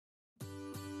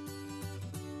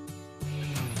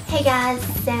Hey guys,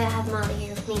 so I have Molly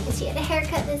here with me and she had a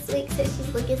haircut this week, so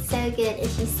she's looking so good and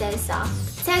she's so soft.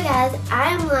 So guys,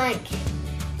 I'm like,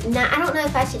 I don't know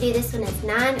if I should do this when it's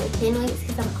 9 or 10 weeks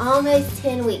because I'm almost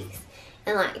 10 weeks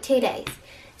in like 2 days.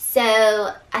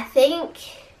 So I think,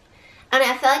 I don't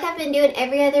know, I feel like I've been doing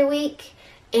every other week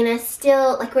and we're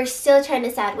still trying to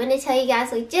decide when to tell you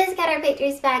guys. We just got our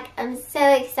pictures back. I'm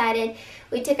so excited.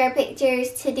 We took our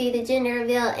pictures to do the gender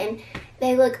reveal and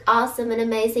they look awesome and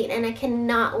amazing and I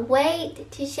cannot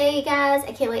wait to show you guys.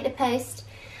 I can't wait to post.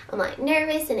 I'm like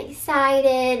nervous and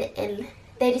excited and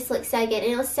they just look so good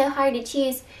and it was so hard to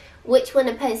choose which one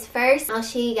to post first. I'll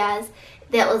show you guys.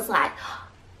 That was like,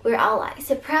 we're all like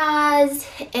surprised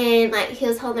and like he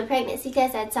was holding a pregnancy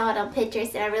test. I saw it on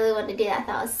Pinterest and I really wanted to do that. I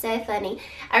thought it was so funny.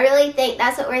 I really think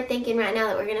that's what we're thinking right now,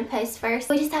 that we're going to post first.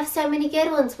 We just have so many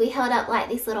good ones. We held up like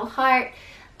these little heart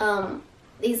onesies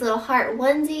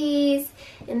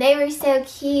and they were so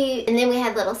cute, and then we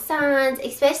had little signs.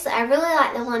 Especially I really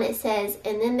like the one that says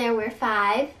and then there were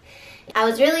 5. I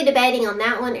was really debating on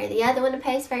that one or the other one to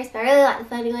post first, but I really like the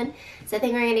funny one, so I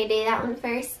think we're going to do that one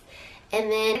first,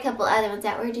 and then a couple other ones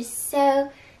that were just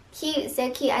so cute,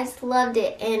 so cute. I just loved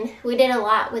it, and we did a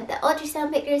lot with the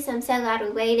ultrasound pictures, so I'm so glad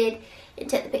we waited and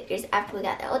took the pictures after we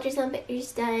got the ultrasound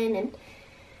pictures done, and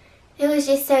it was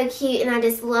just so cute and I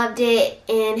just loved it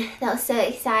and that was so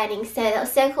exciting. So that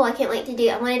was so cool. I can't wait to do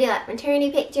it. I want to do like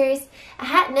maternity pictures. I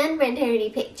hadn't done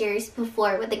maternity pictures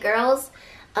before with the girls.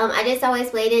 I just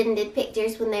always waited and did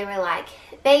pictures when they were like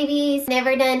babies.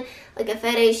 Never done like a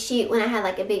photo shoot when I had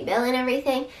like a big belly and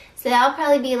everything. So that'll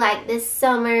probably be like this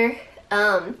summer,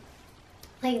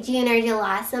 like June or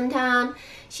July sometime.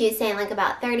 She was saying like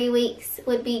about 30 weeks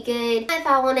would be good. If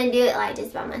I want to do it like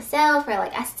just by myself, or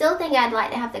like I still think I'd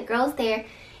like to have the girls there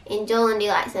and Joel and do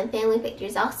like some family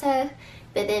pictures also,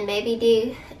 but then maybe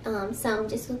do some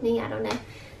just with me, I don't know.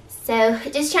 So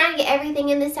just trying to get everything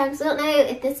in this time because we don't know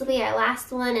if this will be our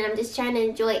last one, and I'm just trying to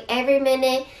enjoy every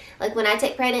minute. Like when I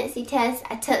took pregnancy tests,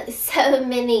 I took so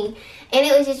many and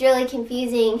it was just really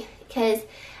confusing because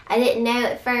I didn't know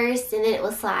at first, and then it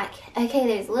was like, okay,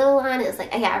 there's a little line. It was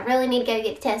like, okay, I really need to go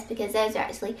get the test because those are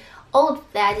actually old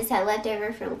that I just had left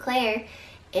over from Claire,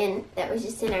 and that was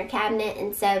just in our cabinet.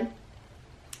 And so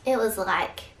it was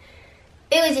like,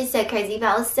 it was just so crazy,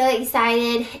 but I was so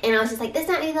excited, and I was just like, this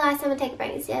not be the last time I take a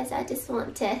pregnancy test. I just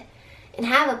want to, and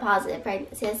have a positive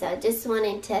pregnancy test. So I just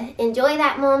wanted to enjoy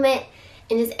that moment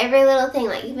and just every little thing.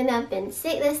 Like even though I've been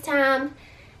sick this time,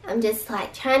 I'm just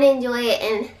like trying to enjoy it,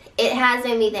 and it has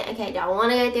made me think, okay, do I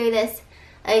want to go through this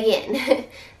again?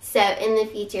 So in the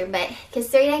future, but because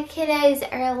 3-day kiddos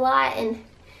are a lot, and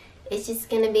it's just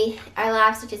going to be, our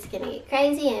lives are just going to get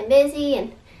crazy and busy,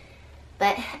 and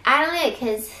but I don't know,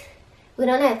 because we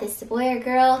don't know if it's a boy or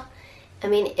girl. I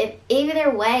mean, if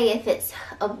either way, if it's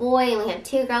a boy and we have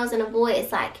 2 girls and a boy,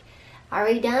 it's like, are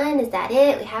we done? Is that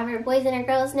it? We have our boys and our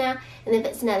girls now. And if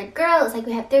it's another girl, it's like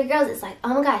we have 3 girls. It's like,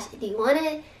 oh my gosh, do you want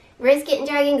to risk it and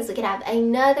dragging? Because we could have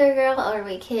another girl, or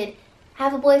we could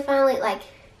have a boy finally. Like,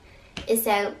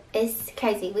 it's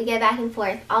crazy. We go back and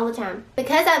forth all the time.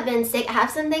 Because I've been sick, I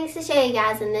have some things to show you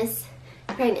guys in this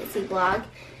pregnancy vlog.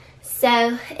 So,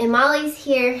 and Molly's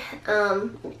here,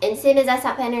 and as soon as I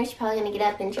stop petting her, she's probably going to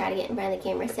get up and try to get in front of the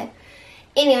camera. So,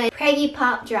 anyway, Preggy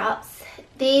Pop Drops.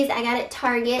 These I got at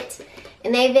Target,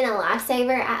 and they've been a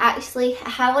lifesaver. I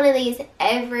have one of these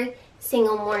every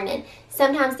single morning,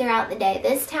 sometimes throughout the day.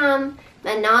 This time,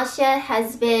 my nausea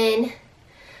has been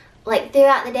like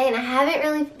throughout the day, and I haven't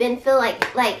really been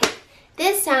like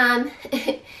this time.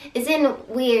 It's been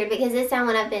weird because this time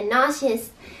when I've been nauseous,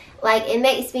 like it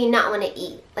makes me not want to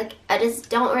eat. Like I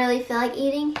just don't really feel like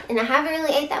eating, and I haven't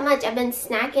really ate that much. I've been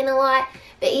snacking a lot,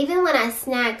 but even when I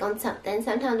snack on something,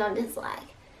 sometimes I'm just like,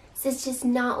 this is just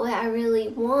not what I really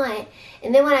want.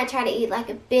 And then when I try to eat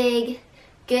like a big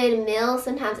good meal,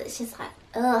 sometimes it's just like,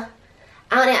 ugh,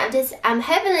 I don't know. I'm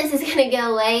hoping this is gonna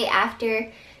go away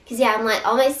after, because yeah, I'm like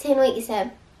almost 10 weeks, so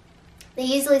they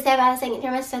usually say by the 2nd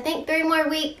trimester, so I think 3 more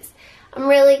weeks. I'm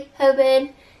really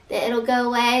hoping that it'll go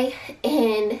away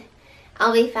and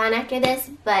I'll be fine after this.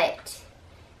 But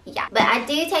yeah, but I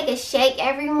do take a shake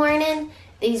every morning,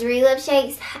 these Relive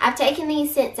shakes. I've taken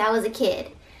these since I was a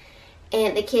kid,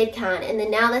 and the kid kind, and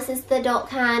then now this is the adult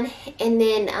kind. And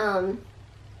then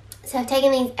so I've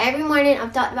taken these every morning.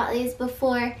 I've talked about these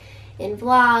before in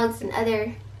vlogs and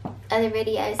other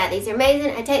videos. Yeah, these are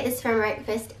amazing. I take this for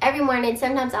breakfast every morning.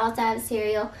 Sometimes I also have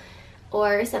cereal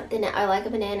or something, or like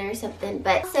a banana or something.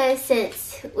 But also,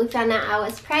 since we found out I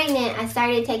was pregnant, I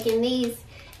started taking these,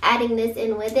 adding this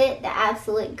in with it, the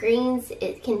Absolute Greens.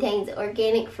 It contains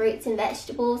organic fruits and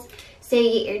vegetables, So you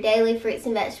get your daily fruits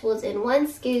and vegetables in one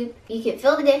scoop. You can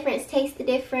feel the difference, taste the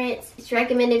difference. It's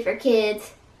recommended for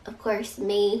kids, of course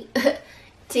me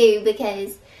too,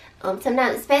 because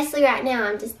sometimes, especially right now,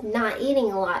 I'm just not eating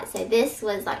a lot. So this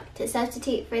was like to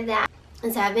substitute for that.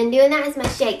 And so I've been doing that as my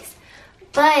shakes.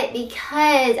 But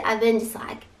because I've been just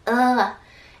like,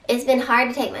 it's been hard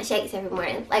to take my shakes every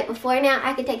morning. Like before now,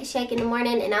 I could take a shake in the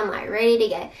morning and I'm like ready to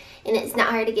go. And it's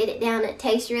not hard to get it down. It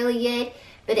tastes really good.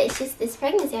 But it's just this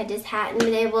pregnancy, I just hadn't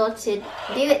been able to do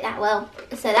it that well.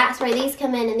 So that's where these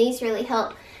come in, and these really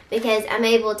help because I'm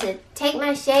able to take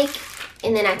my shake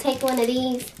and then I take one of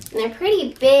these. And they're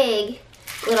pretty big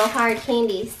little hard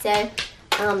candies. So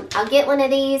I'll get one of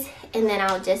these and then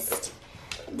I'll just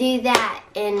do that.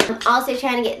 And I'm also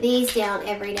trying to get these down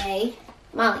every day.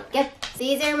 Molly, go. So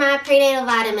these are my prenatal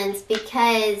vitamins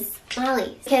because,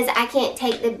 Molly, because I can't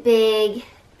take the big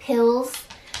pills.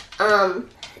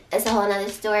 That's a whole nother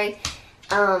story.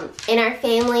 In our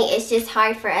family, it's just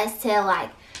hard for us to like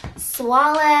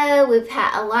swallow. We've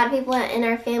had a lot of people in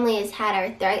our family has had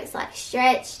our throats like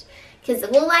stretched because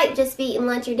we'll like just be eating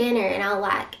lunch or dinner and I'll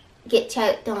like get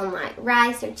choked on like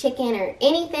rice or chicken or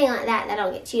anything like that that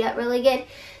don't get chewed up really good.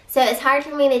 So it's hard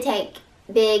for me to take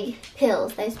big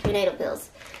pills, those prenatal pills.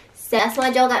 So that's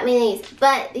why Joel got me these.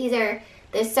 But these are,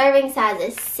 the serving size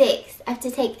is 6. I have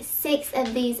to take 6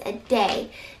 of these a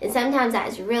day. And sometimes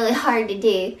that's really hard to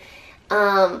do,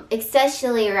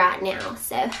 especially right now.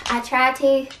 So I try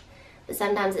to, but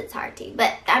sometimes it's hard to.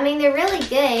 But I mean, they're really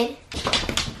good.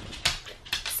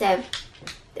 So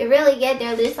they're really good.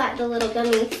 They're just like the little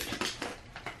gummies.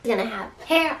 I'm gonna have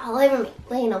hair all over me,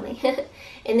 laying on me.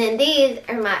 And then these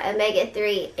are my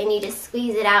omega-3, and you just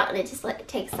squeeze it out and it just like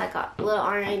takes like a little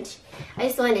orange. I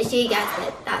just wanted to show you guys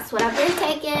that that's what I've been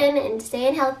taking and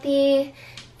staying healthy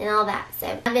and all that. So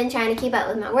I've been trying to keep up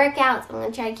with my workouts. I'm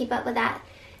gonna try to keep up with that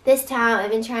this time. I've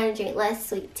been trying to drink less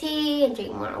sweet tea and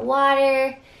drink more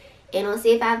water. And we'll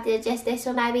see if I have the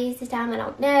gestational diabetes this time. I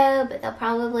don't know, but they'll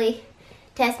probably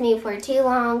test me for too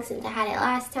long since I had it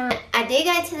last time. I did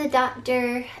go to the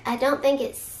doctor. I think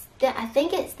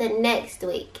it's the next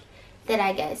week that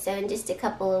I go, so in just a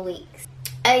couple of weeks.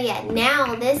 Oh yeah,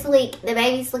 now this week the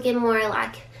baby's looking more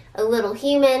like a little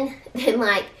human than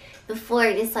like before.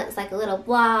 It just looks like a little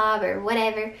blob or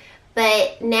whatever.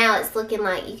 But now it's looking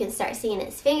like you can start seeing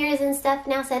its fingers and stuff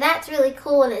now, so that's really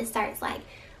cool when it starts like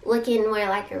looking more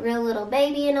like a real little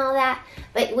baby and all that.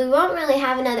 But we won't really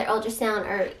have another ultrasound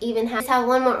or even have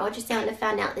one more ultrasound to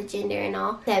find out the gender and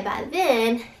all. So by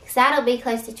then, because that'll be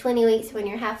close to 20 weeks when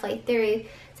you're halfway through. So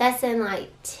that's in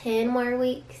like 10 more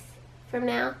weeks from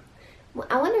now.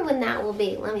 I wonder when that will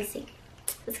be. Let me see.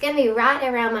 It's going to be right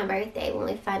around my birthday when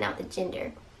we find out the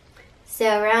gender.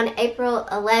 So around April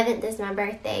 11th is my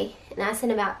birthday. And that's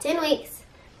in about 10 weeks.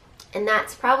 And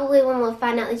that's probably when we'll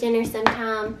find out the gender,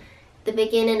 sometime the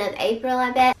beginning of April, I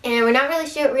bet. And we're not really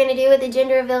sure what we're going to do with the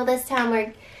gender reveal this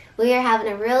time. We are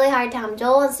having a really hard time.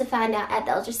 Joel wants to find out at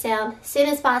the ultrasound as soon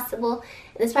as possible.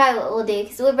 And that's probably what we'll do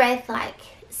because we're both like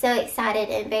so excited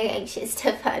and very anxious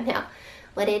to find out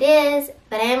what it is.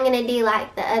 But I am going to do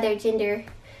like the other gender,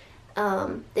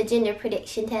 the gender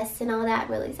prediction tests and all that.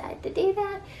 I'm really excited to do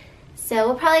that. So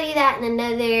we'll probably do that in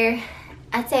another,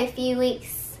 I'd say a few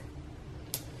weeks.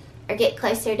 Or get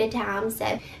closer to time.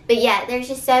 So, but yeah, there's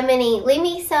just so many. Leave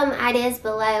me some ideas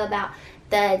below about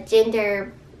the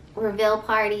gender reveal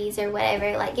parties or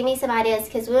whatever. Like, give me some ideas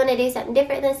because we want to do something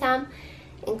different this time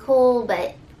and cool,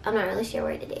 but I'm not really sure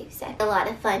what to do. So a lot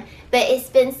of fun. But it's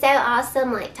been so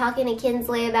awesome like talking to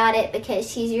Kinsley about it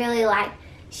because she's really like,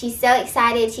 she's so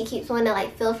excited. She keeps wanting to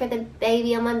like feel for the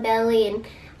baby on my belly, and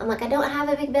I'm like, I don't have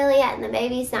a big belly yet and the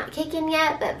baby's not kicking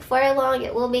yet, but before long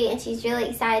it will be, and she's really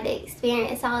excited to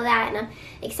experience all of that. And I'm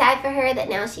excited for her that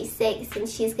now she's 6 and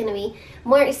she's going to be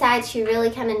more excited. She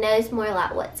really kind of knows more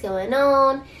like what's going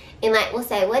on. And like we'll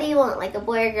say, what do you want, like a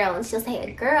boy or girl? And she'll say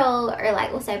a girl, or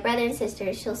like we'll say brother and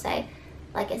sister. She'll say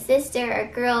like a sister or a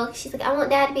girl. She's like, I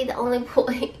want dad to be the only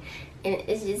boy. And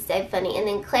it's just so funny. And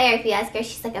then Claire, if you ask her,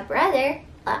 she's like a brother.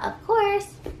 Of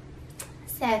course.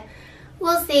 So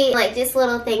we'll see, like just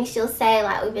little things she'll say,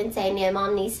 like we've been saying, you know,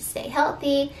 mom needs to stay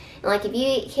healthy. And like if you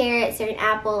eat carrots or an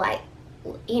apple, like,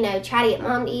 you know, try to get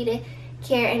mom to eat a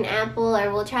carrot and apple,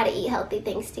 or we'll try to eat healthy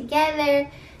things together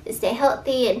to stay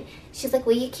healthy. And she's like,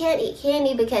 well, you can't eat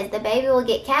candy because the baby will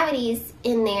get cavities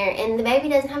in there and the baby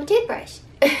doesn't have a toothbrush.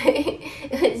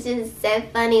 It's just so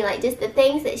funny, like just the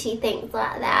things that she thinks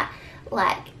like that.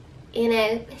 Like, you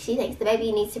know, she thinks the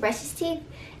baby needs to brush his teeth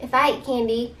if I eat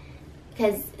candy,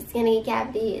 because it's gonna get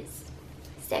cavities.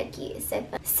 It's so cute, it's so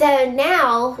fun. So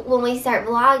now when we start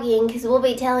vlogging, because we'll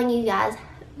be telling you guys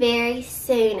very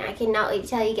soon. I cannot wait to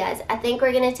tell you guys. I think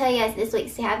we're going to tell you guys this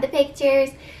week to have the pictures.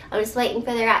 I'm just waiting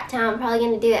for the right time. I'm probably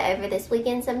going to do it over this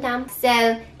weekend sometime.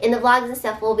 So in the vlogs and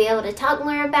stuff, we'll be able to talk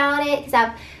more about it,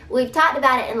 because we've talked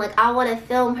about it, and like I want to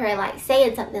film her like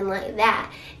saying something like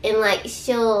that, and like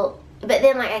but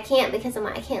then like I can't, because I'm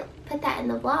like, I can't put that in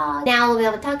the vlog. Now we'll be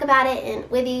able to talk about it and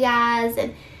with you guys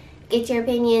and get your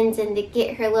opinions and to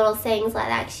get her little sayings like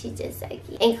that, 'cause she's just so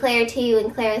cute. And Claire too,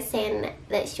 and Claire was saying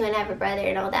that she wouldn't have her brother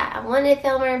and all that. I wanted to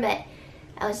film her, but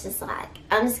I was just like,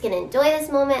 I'm just gonna enjoy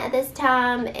this moment at this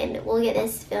time, and we'll get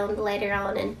this filmed later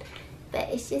on. But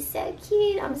it's just so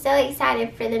cute. I'm so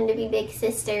excited for them to be big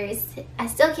sisters. I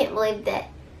still can't believe that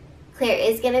Claire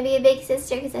is gonna be a big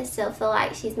sister, because I still feel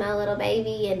like she's my little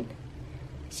baby, and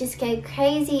she's go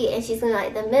crazy, and she's gonna be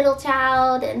like the middle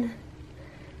child, and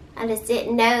I just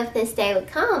didn't know if this day would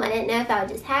come. I didn't know if I would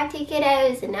just have 2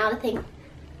 kiddos, and now to think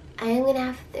I am going to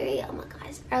have 3. Oh my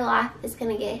gosh, our life is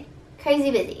going to get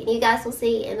crazy busy, and you guys will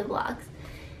see in the vlogs.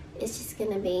 It's just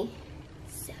going to be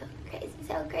so crazy,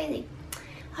 so crazy.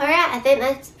 Alright, I think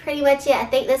that's pretty much it. I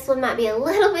think this one might be a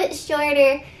little bit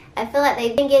shorter. I feel like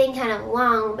they've been getting kind of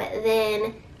long, but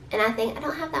then, and I think I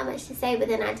don't have that much to say, but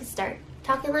then I just start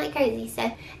talking like crazy. So,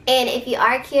 and if you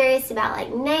are curious about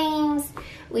like names,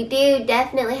 we do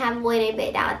definitely have a boy named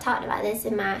picked out. I talked about this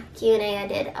in my Q&A I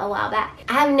did a while back.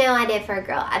 I have no idea for a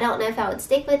girl. I don't know if I would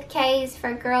stick with K's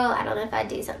for a girl. I don't know if I'd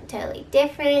do something totally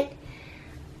different.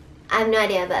 I have no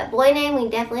idea, but a boy name we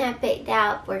definitely have picked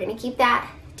out. We're going to keep that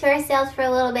to ourselves for a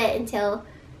little bit until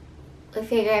we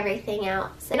figure everything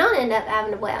out. So if I don't end up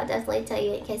having a boy, I'll definitely tell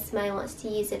you in case somebody wants to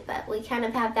use it, but we kind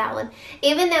of have that one.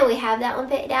 Even though we have that one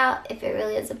picked out, if it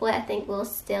really is a boy, I think we'll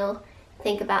still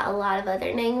think about a lot of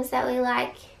other names that we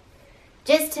like,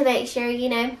 just to make sure, you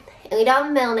know. And we don't have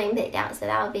a middle name picked out, so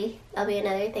that'll be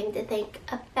another thing to think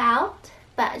about.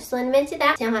 But I just wanted to mention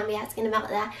that. Y'all might be asking about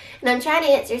that, and I'm trying to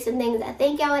answer some things I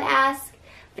think y'all would ask.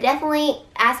 But definitely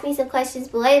ask me some questions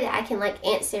below that I can like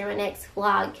answer in my next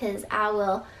vlog, because I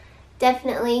will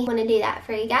definitely want to do that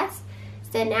for you guys.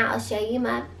 So now I'll show you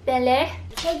my belly.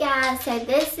 Hey guys, so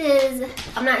this is,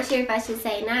 I'm not sure if I should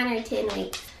say 9 or 10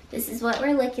 weeks. This is what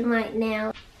we're looking like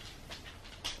now.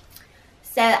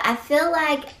 So I feel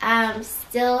like I'm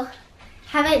still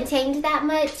haven't changed that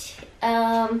much.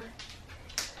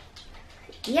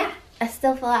 Yeah, I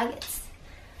still feel like it's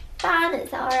fine.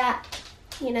 It's alright.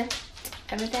 You know,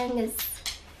 everything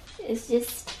is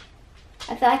just,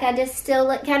 I feel like I just still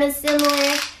look kind of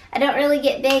similar. I don't really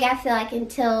get big, I feel like,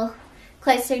 until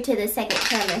closer to the 2nd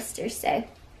trimester. So,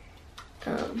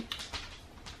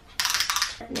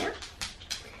 now,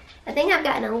 I think I've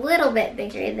gotten a little bit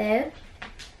bigger though.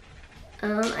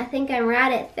 I think I'm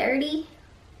right at 30,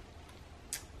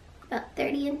 about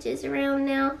 30 inches around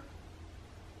now.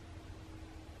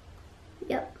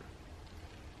 Yep,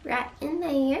 right in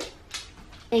there.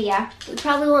 But yeah, we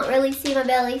probably won't really see my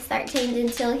belly start changing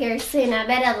until here soon. I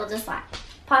bet it'll just like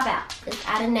pop out just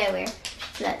out of nowhere.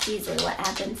 So that's usually what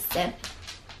happens. So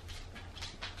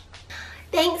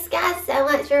thanks guys so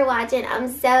much for watching.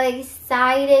 I'm so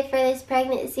excited for this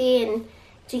pregnancy and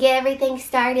to get everything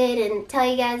started and tell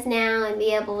you guys now and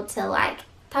be able to like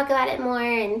talk about it more,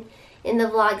 and in the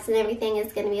vlogs and everything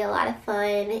is going to be a lot of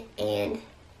fun, and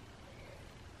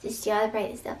just do all the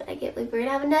pregnant stuff. And I can't believe we're going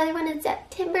to have another one in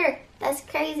September. That's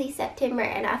crazy, September.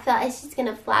 And I feel like it's just going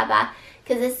to fly by,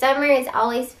 because the summer is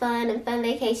always fun and fun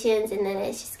vacations, and then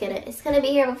it's just going to be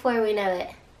here before we know it.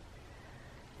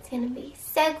 It's going to be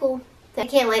so cool. So I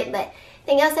can't wait. But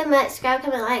thank y'all so much. Subscribe,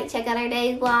 comment, like, check out our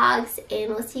daily vlogs,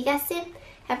 and we'll see you guys soon.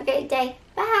 Have a great day.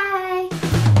 Bye.